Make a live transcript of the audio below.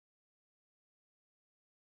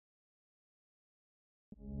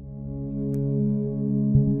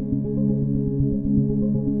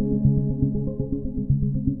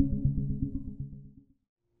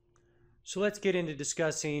So let's get into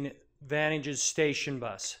discussing Vantage's station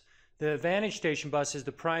bus. The Vantage station bus is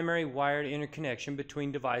the primary wired interconnection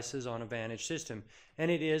between devices on a Vantage system, and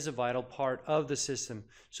it is a vital part of the system.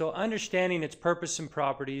 So understanding its purpose and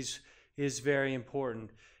properties is very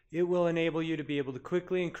important. It will enable you to be able to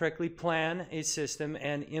quickly and correctly plan a system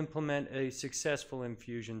and implement a successful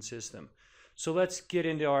Infusion system. So let's get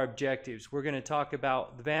into our objectives. We're going to talk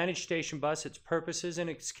about the Vantage station bus, its purposes and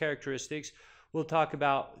its characteristics. We'll talk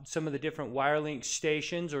about some of the different wire-link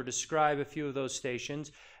stations or describe a few of those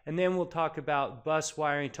stations. And then we'll talk about bus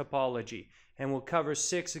wiring topology. And we'll cover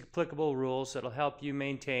 6 applicable rules that'll help you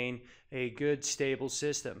maintain a good, stable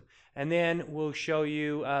system. And then we'll show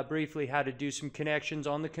you briefly how to do some connections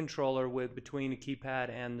on the controller between the keypad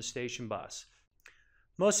and the station bus.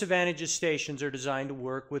 Most of Vantage's stations are designed to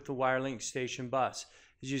work with the wire-link station bus.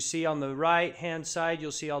 As you see on the right-hand side,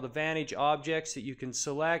 you'll see all the Vantage objects that you can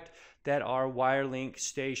select that are wire-link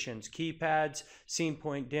stations. Keypads, scene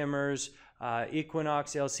point dimmers,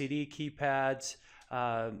 Equinox LCD keypads,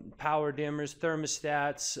 power dimmers,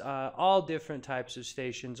 thermostats, all different types of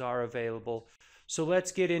stations are available. So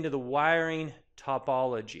let's get into the wiring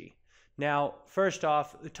topology. Now, first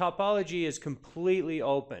off, the topology is completely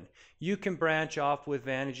open. You can branch off with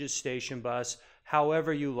Vantage's station bus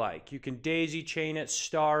however you like. You can daisy chain it,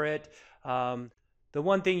 star it. The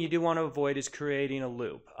one thing you do want to avoid is creating a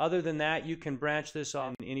loop. Other than that, you can branch this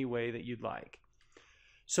off in any way that you'd like.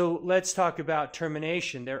 So let's talk about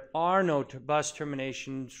termination. There are no bus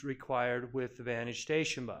terminations required with the Vantage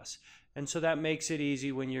station bus. And so that makes it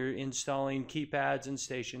easy when you're installing keypads and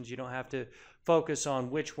stations. You don't have to focus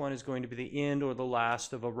on which one is going to be the end or the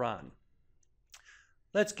last of a run.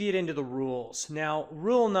 Let's get into the rules. Now,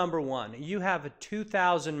 rule number 1, you have a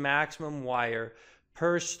 2,000 maximum wire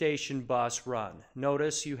per station bus run.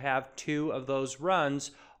 Notice you have 2 of those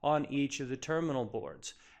runs on each of the terminal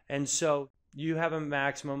boards. And so you have a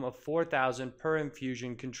maximum of 4,000 per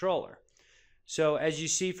Infusion controller. So as you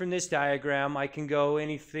see from this diagram, I can go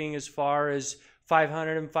anything as far as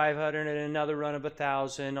 500 and 500 and another run of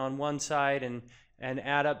 1,000 on one side and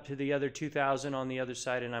add up to the other 2,000 on the other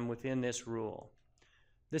side, and I'm within this rule.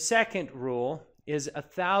 The second rule is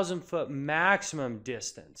 1,000-foot maximum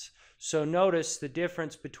distance. So notice the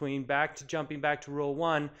difference between jumping back to rule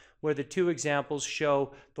 1, where the 2 examples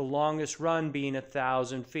show the longest run being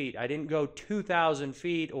 1,000 feet. I didn't go 2,000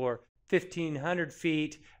 feet or 1,500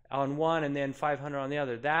 feet on one and then 500 on the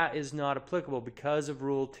other. That is not applicable because of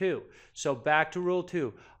rule 2. So back to rule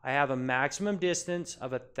 2, I have a maximum distance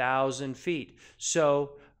of 1,000 feet.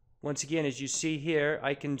 So once again, as you see here,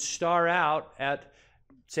 I can star out at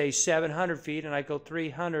say 700 feet and I go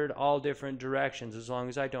 300 all different directions as long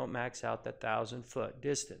as I don't max out that 1,000-foot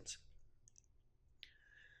distance.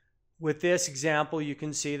 With this example, you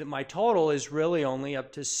can see that my total is really only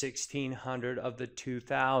up to 1,600 of the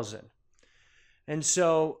 2,000. And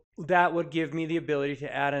so that would give me the ability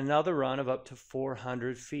to add another run of up to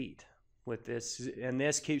 400 feet with this. And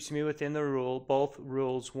this keeps me within the rule, both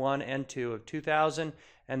rules 1 and 2 of 2,000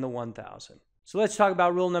 and the 1,000. So let's talk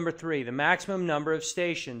about rule number 3, the maximum number of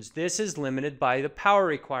stations. This is limited by the power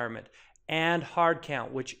requirement and hard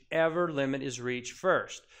count, whichever limit is reached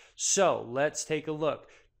first. So let's take a look.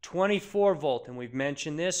 24 volt, and we've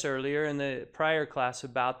mentioned this earlier in the prior class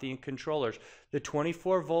about the controllers. The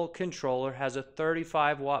 24 volt controller has a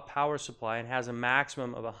 35 watt power supply and has a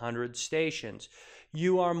maximum of 100 stations.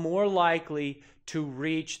 You are more likely to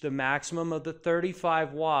reach the maximum of the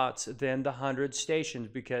 35 watts than the 100 stations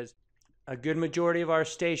because a good majority of our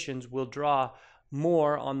stations will draw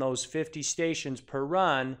more on those 50 stations per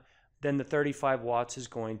run than the 35 watts is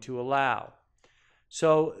going to allow.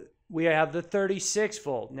 So we have the 36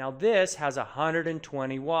 volt. Now this has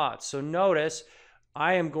 120 watts. So notice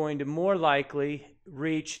I am going to more likely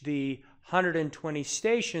reach the 120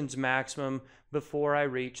 stations maximum before I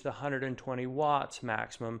reach the 120 watts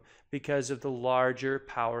maximum because of the larger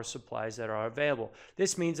power supplies that are available.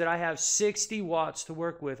 This means that I have 60 watts to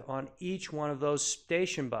work with on each one of those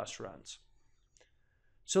station bus runs.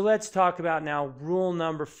 So let's talk about now rule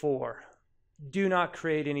number 4. Do not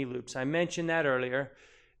create any loops. I mentioned that earlier.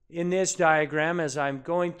 In this diagram, as I'm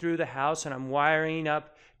going through the house and I'm wiring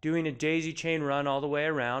up, doing a daisy chain run all the way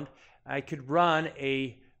around, I could run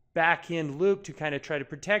a back-end loop to kind of try to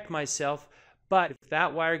protect myself, but if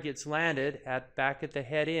that wire gets landed back at the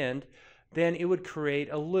head end, then it would create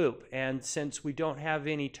a loop. And since we don't have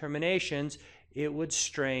any terminations, it would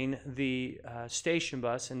strain the station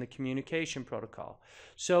bus and the communication protocol.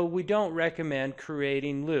 So we don't recommend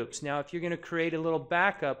creating loops. Now, if you're going to create a little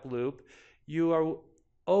backup loop, you are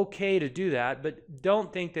okay to do that, but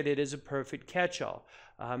don't think that it is a perfect catch-all.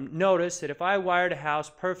 Notice that if I wired a house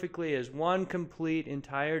perfectly as one complete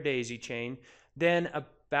entire daisy chain, then a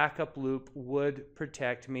backup loop would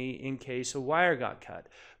protect me in case a wire got cut.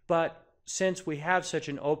 But since we have such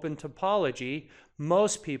an open topology,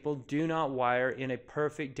 most people do not wire in a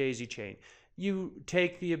perfect daisy chain. You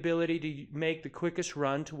take the ability to make the quickest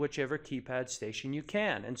run to whichever keypad station you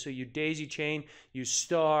can. And so you daisy chain, you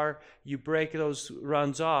star, you break those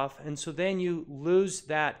runs off, and so then you lose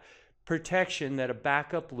that protection that a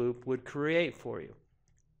backup loop would create for you.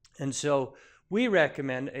 And so we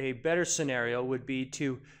recommend a better scenario would be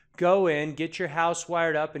to go in, get your house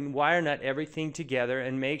wired up and wire nut everything together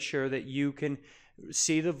and make sure that you can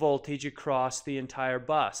see the voltage across the entire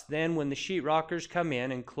bus. Then when the sheetrockers come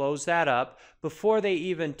in and close that up, before they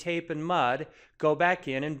even tape and mud, go back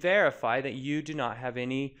in and verify that you do not have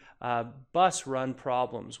any bus run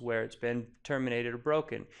problems where it's been terminated or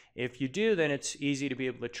broken. If you do, then it's easy to be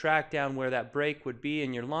able to track down where that break would be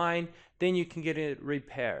in your line. Then you can get it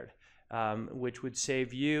repaired, which would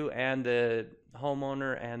save you and the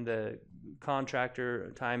homeowner and the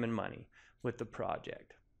contractor time and money with the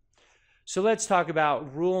project. So let's talk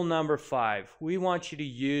about rule number 5. We want you to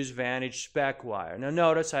use Vantage spec wire. Now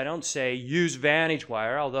notice I don't say use Vantage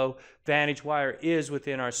wire, although Vantage wire is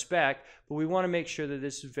within our spec, but we want to make sure that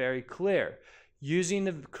this is very clear. Using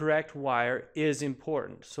the correct wire is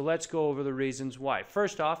important. So let's go over the reasons why.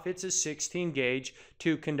 First off, it's a 16 gauge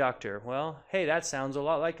 2 conductor. Well, hey, that sounds a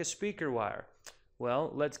lot like a speaker wire.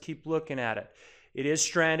 Well, let's keep looking at it. It is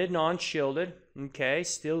stranded, non-shielded. Okay,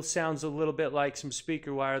 still sounds a little bit like some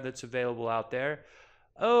speaker wire that's available out there.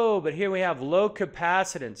 Oh, but here we have low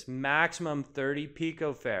capacitance, maximum 30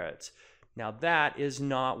 picofarads. Now that is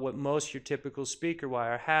not what most your typical speaker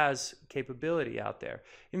wire has capability out there.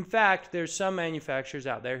 In fact, there's some manufacturers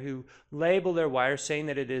out there who label their wire saying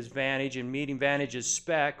that it is Vantage and meeting Vantage's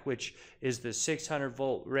spec, which is the 600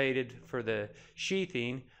 volt rated for the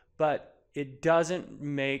sheathing, but it doesn't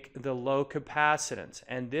make the low capacitance,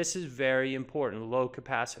 and this is very important, low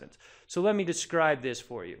capacitance. So let me describe this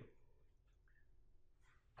for you.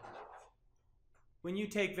 When you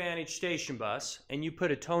take Vantage station bus and you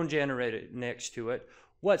put a tone generator next to it,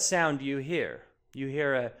 what sound do you hear? You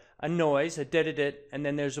hear a noise, a dit-dit, and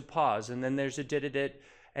then there's a pause, and then there's a dit-dit,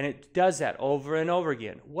 and it does that over and over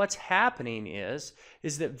again. What's happening is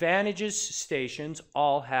that Vantage's stations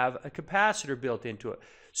all have a capacitor built into it.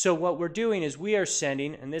 So what we're doing is we are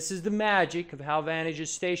sending, and this is the magic of how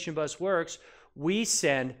Vantage's station bus works, we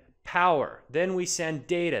send power, then we send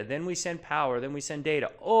data, then we send power, then we send data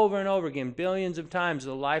over and over again, billions of times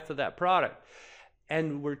the life of that product.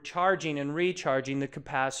 And we're charging and recharging the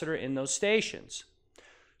capacitor in those stations.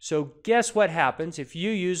 So guess what happens if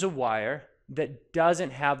you use a wire that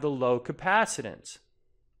doesn't have the low capacitance?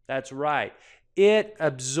 That's right, it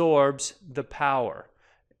absorbs the power.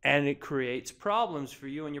 And it creates problems for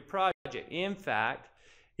you and your project. In fact,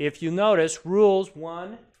 if you notice, rules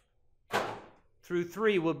 1 through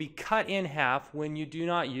 3 will be cut in half when you do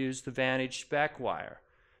not use the Vantage spec wire.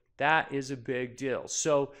 That is a big deal.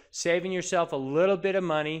 So saving yourself a little bit of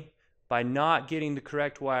money by not getting the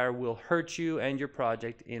correct wire will hurt you and your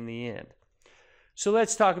project in the end. So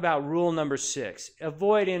let's talk about rule number 6.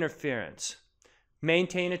 Avoid interference.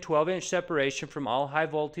 Maintain a 12-inch separation from all high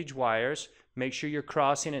voltage wires. Make sure you're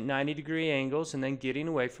crossing at 90-degree angles and then getting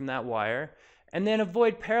away from that wire. And then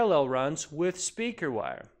avoid parallel runs with speaker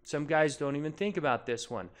wire. Some guys don't even think about this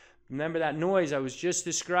one. Remember that noise I was just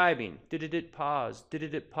describing? Did-it pause,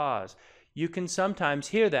 did-it pause. You can sometimes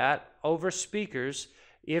hear that over speakers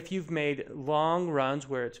if you've made long runs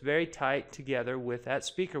where it's very tight together with that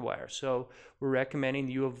speaker wire. So we're recommending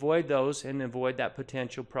you avoid those and avoid that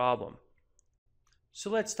potential problem. So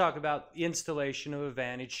let's talk about the installation of a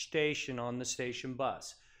Vantage station on the station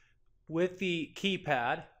bus. With the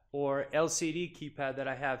keypad or LCD keypad that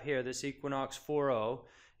I have here, this Equinox 4.0,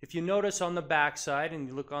 if you notice on the back side and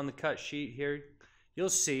you look on the cut sheet here, you'll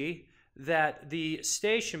see that the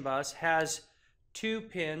station bus has 2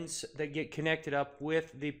 pins that get connected up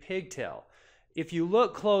with the pigtail. If you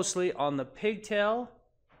look closely on the pigtail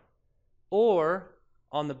or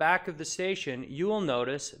on the back of the station, you will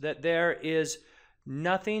notice that there is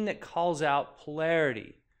nothing that calls out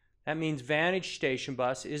polarity. That means Vantage station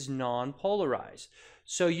bus is non-polarized.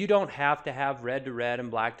 So you don't have to have red to red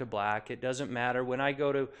and black to black. It doesn't matter. When I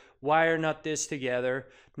go to wire nut this together,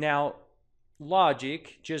 now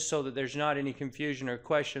logic, just so that there's not any confusion or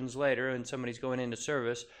questions later and somebody's going into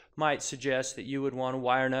service, might suggest that you would want to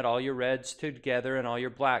wire nut all your reds together and all your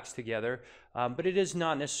blacks together. But it is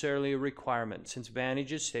not necessarily a requirement since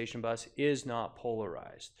Vantage's station bus is not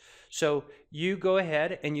polarized. So you go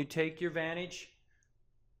ahead and you take your Vantage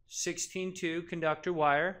 16-2 conductor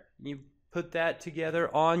wire. You put that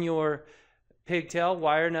together on your pigtail,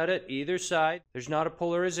 wire nut it either side. There's not a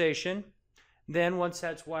polarization. Then once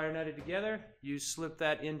that's wire nutted together, you slip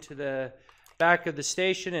that into the back of the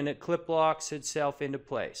station and it clip locks itself into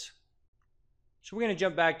place. So we're going to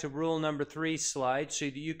jump back to rule number 3 slide so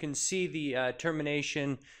that you can see the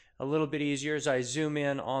termination a little bit easier as I zoom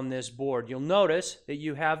in on this board. You'll notice that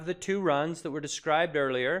you have the 2 runs that were described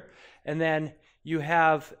earlier, and then you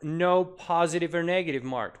have no positive or negative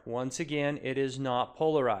marked. Once again, it is not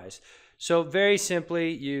polarized. So very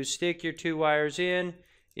simply, you stick your 2 wires in.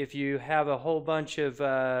 If you have a whole bunch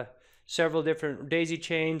of several different daisy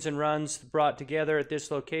chains and runs brought together at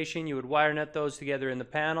this location, you would wire nut those together in the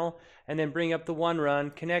panel and then bring up the 1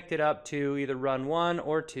 run, connect it up to either run 1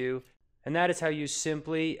 or 2, and that is how you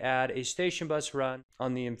simply add a station bus run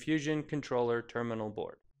on the Infusion controller terminal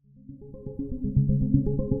board.